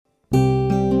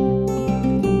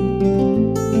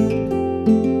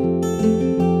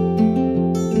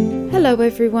Hello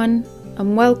everyone,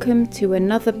 and welcome to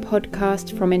another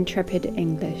podcast from Intrepid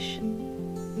English.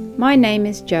 My name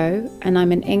is Jo, and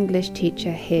I'm an English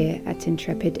teacher here at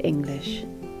Intrepid English.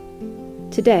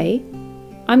 Today,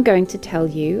 I'm going to tell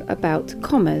you about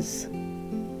commas.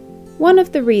 One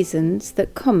of the reasons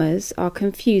that commas are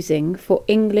confusing for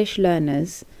English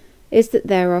learners is that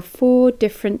there are 4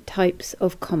 different types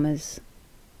of commas.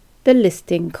 The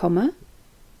listing comma,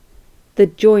 the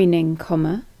joining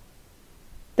comma,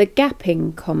 the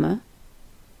gapping comma,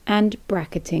 and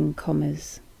bracketing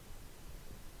commas.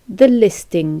 The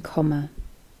listing comma.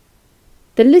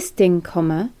 The listing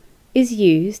comma is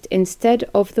used instead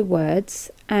of the words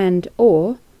and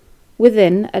or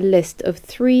within a list of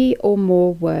 3 or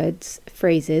more words,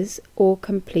 phrases, or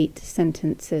complete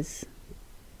sentences.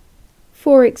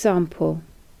 For example,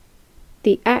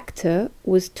 the actor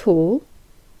was tall,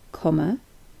 comma,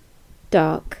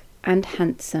 dark and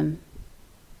handsome.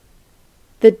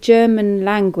 The German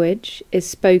language is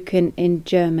spoken in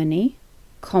Germany,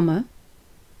 comma,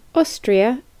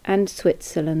 Austria and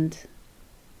Switzerland.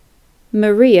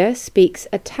 Maria speaks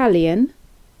Italian,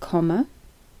 comma,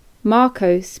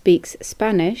 Marco speaks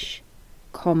Spanish,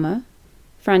 comma,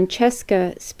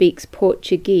 Francesca speaks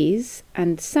Portuguese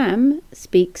and Sam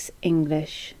speaks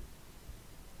English.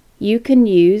 You can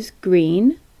use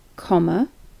green, comma,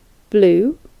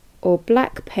 blue or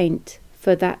black paint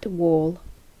for that wall.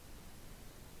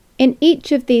 In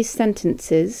each of these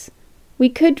sentences, we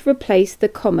could replace the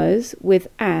commas with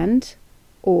and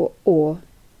or.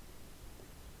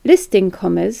 Listing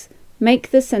commas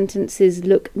make the sentences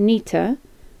look neater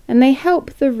and they help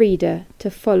the reader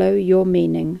to follow your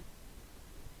meaning.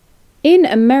 In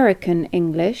American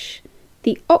English,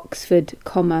 the Oxford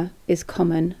comma is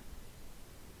common.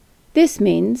 This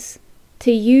means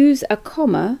to use a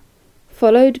comma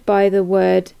followed by the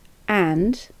word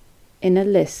and in a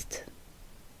list.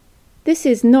 This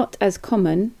is not as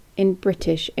common in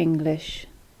British English.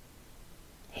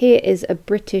 Here is a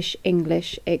British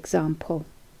English example.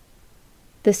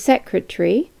 The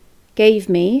secretary gave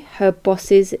me her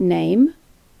boss's name,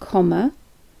 comma,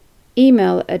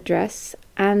 email address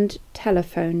and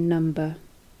telephone number.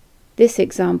 This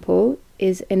example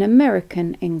is in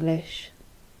American English.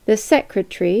 The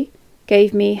secretary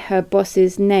gave me her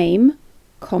boss's name,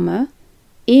 comma,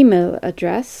 email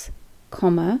address,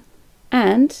 comma,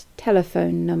 and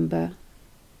telephone number.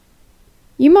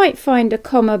 You might find a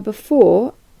comma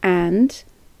before and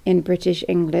in British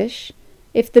English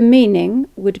if the meaning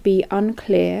would be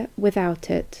unclear without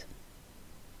it.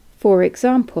 For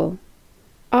example,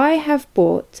 I have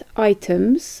bought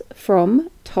items from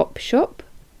Topshop,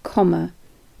 comma,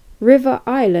 River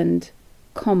Island,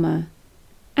 comma,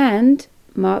 and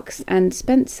Marks and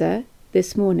Spencer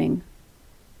this morning.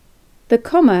 The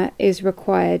comma is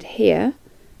required here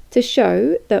to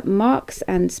show that Marks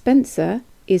and Spencer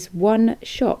is one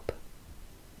shop.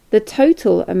 The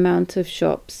total amount of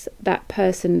shops that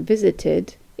person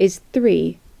visited is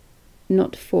 3,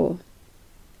 not 4.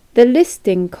 The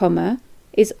listing comma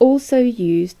is also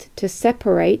used to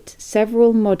separate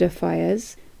several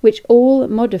modifiers which all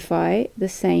modify the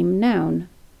same noun.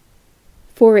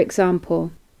 For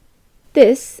example,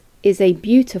 this is a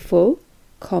beautiful,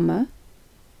 comma,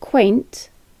 quaint,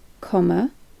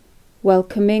 comma,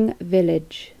 welcoming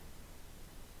village.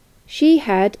 She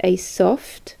had a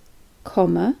soft,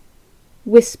 comma,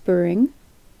 whispering,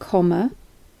 comma,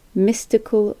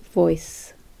 mystical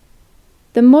voice.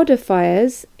 The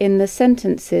modifiers in the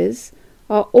sentences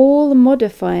are all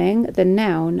modifying the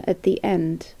noun at the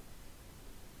end.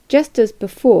 Just as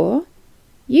before,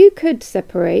 you could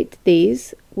separate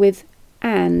these with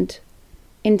and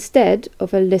instead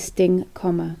of a listing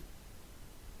comma.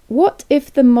 What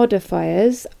if the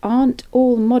modifiers aren't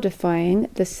all modifying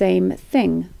the same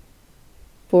thing?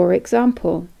 For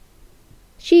example,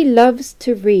 she loves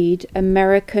to read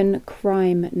American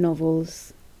crime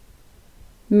novels.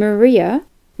 Maria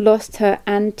lost her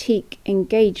antique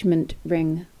engagement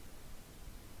ring.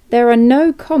 There are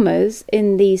no commas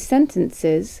in these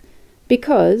sentences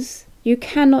because you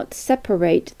cannot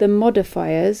separate the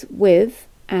modifiers with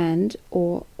and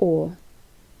or.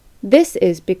 This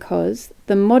is because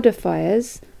the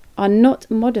modifiers are not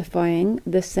modifying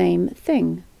the same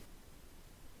thing.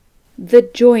 The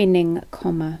joining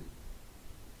comma.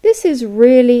 This is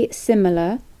really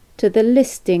similar to the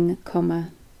listing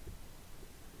comma.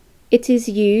 It is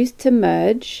used to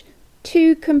merge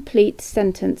 2 complete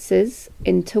sentences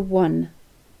into one.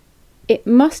 It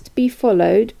must be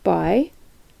followed by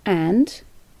and,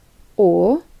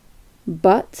 or,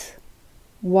 but,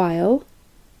 while,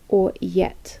 or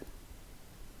yet.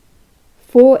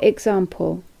 For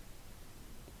example,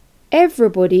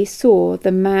 Everybody saw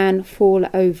the man fall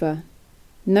over.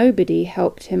 Nobody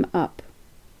helped him up.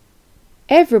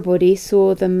 Everybody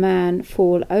saw the man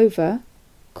fall over,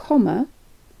 comma,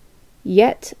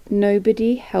 yet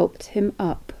nobody helped him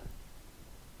up.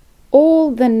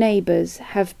 All the neighbours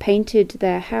have painted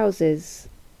their houses.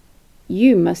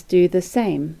 You must do the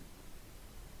same.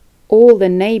 All the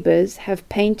neighbours have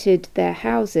painted their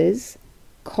houses,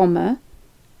 comma,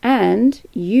 and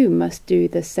you must do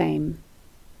the same.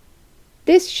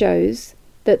 This shows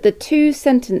that the two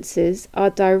sentences are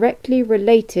directly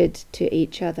related to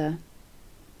each other.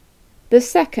 The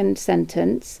second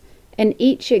sentence in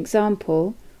each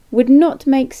example would not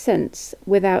make sense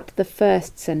without the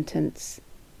first sentence,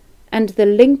 and the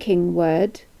linking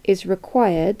word is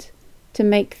required to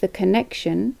make the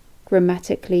connection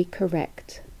grammatically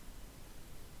correct.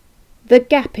 The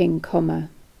gapping comma.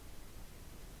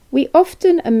 We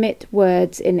often omit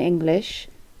words in English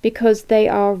because they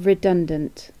are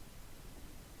redundant.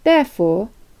 Therefore,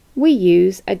 we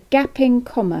use a gapping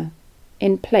comma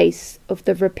in place of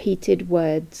the repeated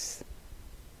words.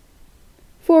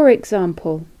 For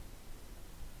example,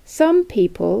 some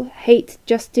people hate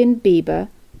Justin Bieber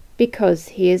because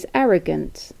he is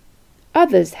arrogant.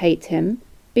 Others hate him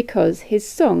because his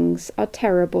songs are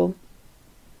terrible.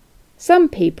 Some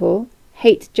people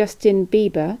hate Justin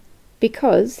Bieber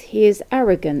because he is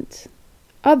arrogant.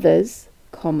 Others,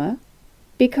 comma,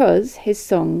 because his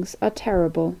songs are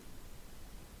terrible.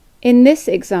 In this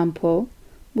example,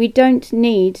 we don't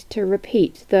need to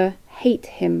repeat the hate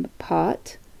him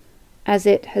part, as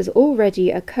it has already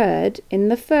occurred in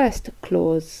the first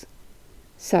clause.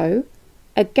 So,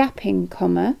 a gapping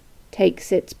comma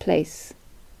takes its place.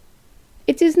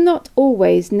 It is not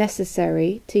always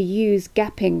necessary to use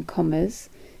gapping commas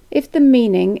if the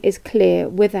meaning is clear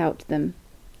without them.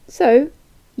 So,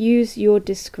 use your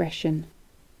discretion.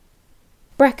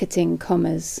 Bracketing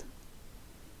commas.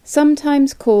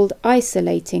 Sometimes called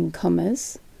isolating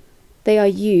commas, they are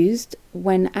used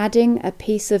when adding a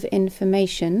piece of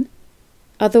information,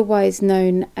 otherwise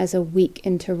known as a weak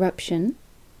interruption,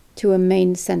 to a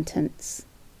main sentence.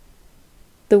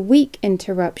 The weak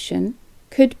interruption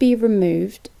could be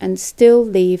removed and still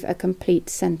leave a complete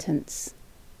sentence.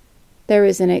 There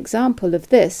is an example of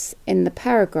this in the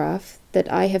paragraph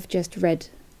that I have just read.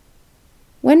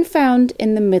 When found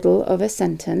in the middle of a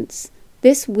sentence,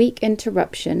 this weak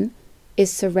interruption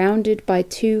is surrounded by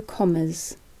two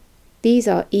commas. These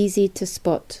are easy to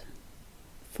spot.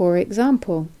 For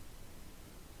example,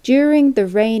 during the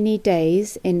rainy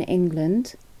days in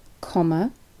England,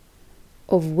 comma,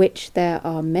 of which there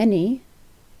are many,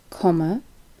 comma,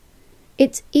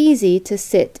 it's easy to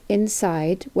sit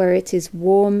inside where it is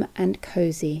warm and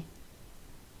cosy.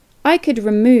 I could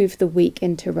remove the weak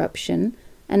interruption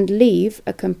and leave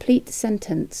a complete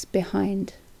sentence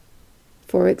behind.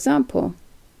 For example,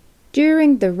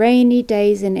 during the rainy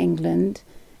days in England,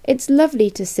 it's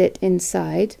lovely to sit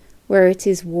inside where it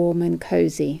is warm and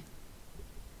cosy.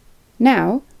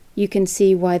 Now you can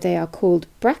see why they are called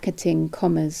bracketing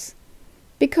commas,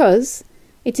 because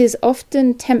it is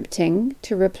often tempting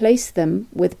to replace them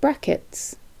with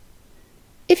brackets.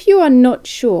 If you are not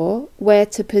sure where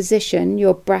to position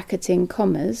your bracketing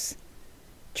commas,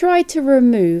 try to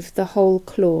remove the whole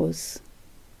clause.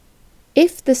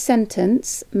 If the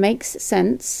sentence makes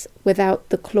sense without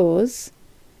the clause,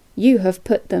 you have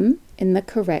put them in the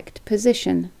correct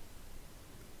position.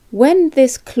 When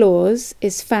this clause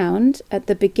is found at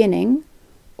the beginning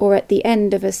or at the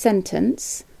end of a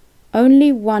sentence,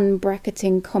 only one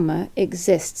bracketing comma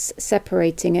exists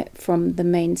separating it from the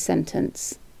main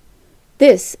sentence.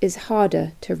 This is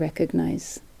harder to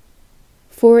recognize.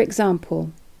 For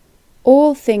example,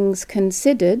 all things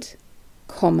considered,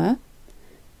 comma,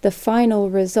 the final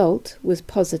result was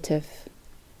positive.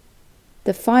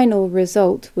 The final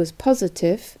result was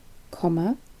positive,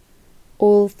 comma,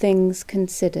 all things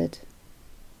considered.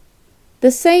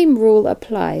 The same rule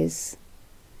applies.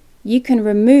 You can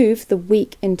remove the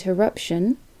weak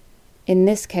interruption, in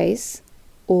this case,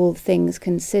 all things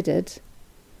considered,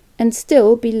 and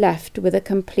still be left with a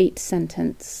complete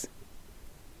sentence.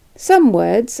 Some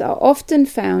words are often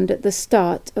found at the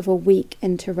start of a weak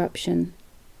interruption.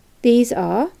 These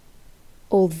are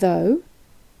although,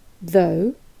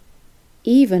 though,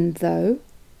 even though,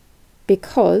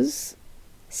 because,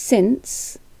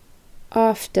 since,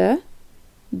 after,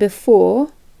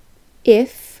 before,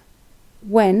 if,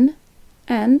 when,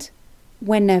 and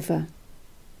whenever.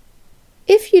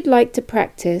 If you'd like to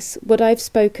practice what I've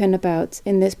spoken about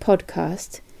in this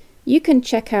podcast, you can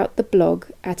check out the blog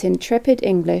at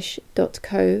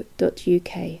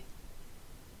intrepidenglish.co.uk.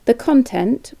 The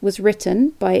content was written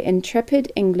by Intrepid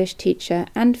English teacher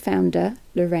and founder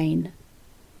Lorraine.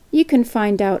 You can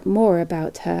find out more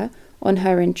about her on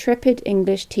her Intrepid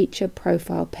English teacher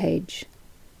profile page.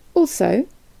 Also,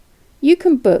 you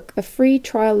can book a free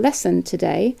trial lesson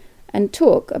today and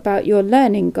talk about your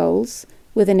learning goals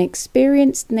with an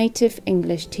experienced native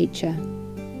English teacher.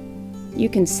 You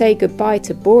can say goodbye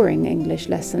to boring English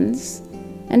lessons,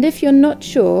 and if you're not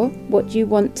sure what you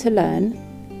want to learn,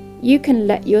 you can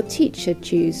let your teacher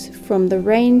choose from the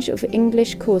range of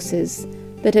English courses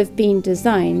that have been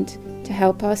designed to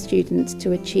help our students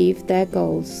to achieve their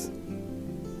goals.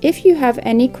 If you have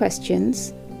any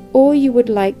questions, or you would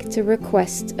like to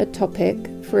request a topic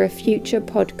for a future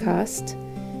podcast,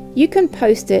 you can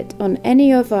post it on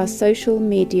any of our social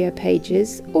media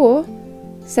pages or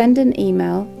send an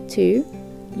email to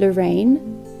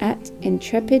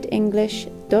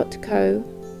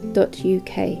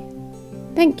lorraine@intrepidenglish.co.uk.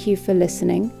 Thank you for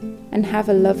listening and have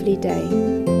a lovely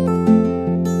day.